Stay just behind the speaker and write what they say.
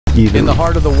In the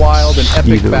heart of the wild, an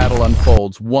epic Either. battle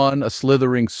unfolds. One, a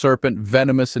slithering serpent,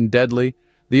 venomous and deadly.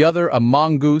 The other, a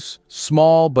mongoose,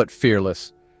 small but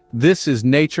fearless. This is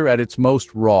nature at its most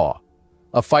raw.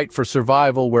 A fight for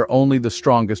survival where only the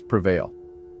strongest prevail.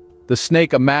 The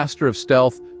snake, a master of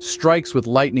stealth, strikes with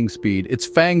lightning speed. Its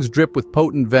fangs drip with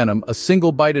potent venom, a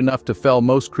single bite enough to fell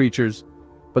most creatures.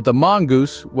 But the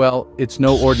mongoose, well, it's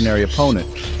no ordinary opponent.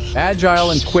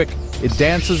 Agile and quick, it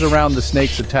dances around the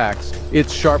snake's attacks,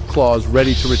 its sharp claws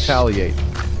ready to retaliate.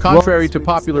 Contrary to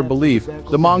popular belief,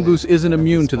 the mongoose isn't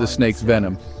immune to the snake's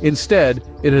venom. Instead,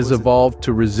 it has evolved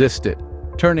to resist it,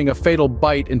 turning a fatal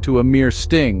bite into a mere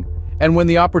sting. And when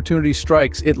the opportunity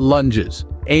strikes, it lunges,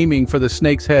 aiming for the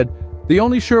snake's head, the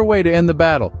only sure way to end the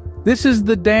battle. This is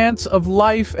the dance of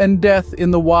life and death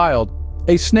in the wild.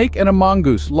 A snake and a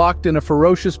mongoose locked in a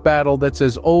ferocious battle that's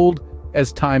as old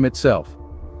as time itself.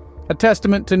 A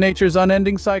testament to nature's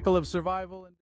unending cycle of survival.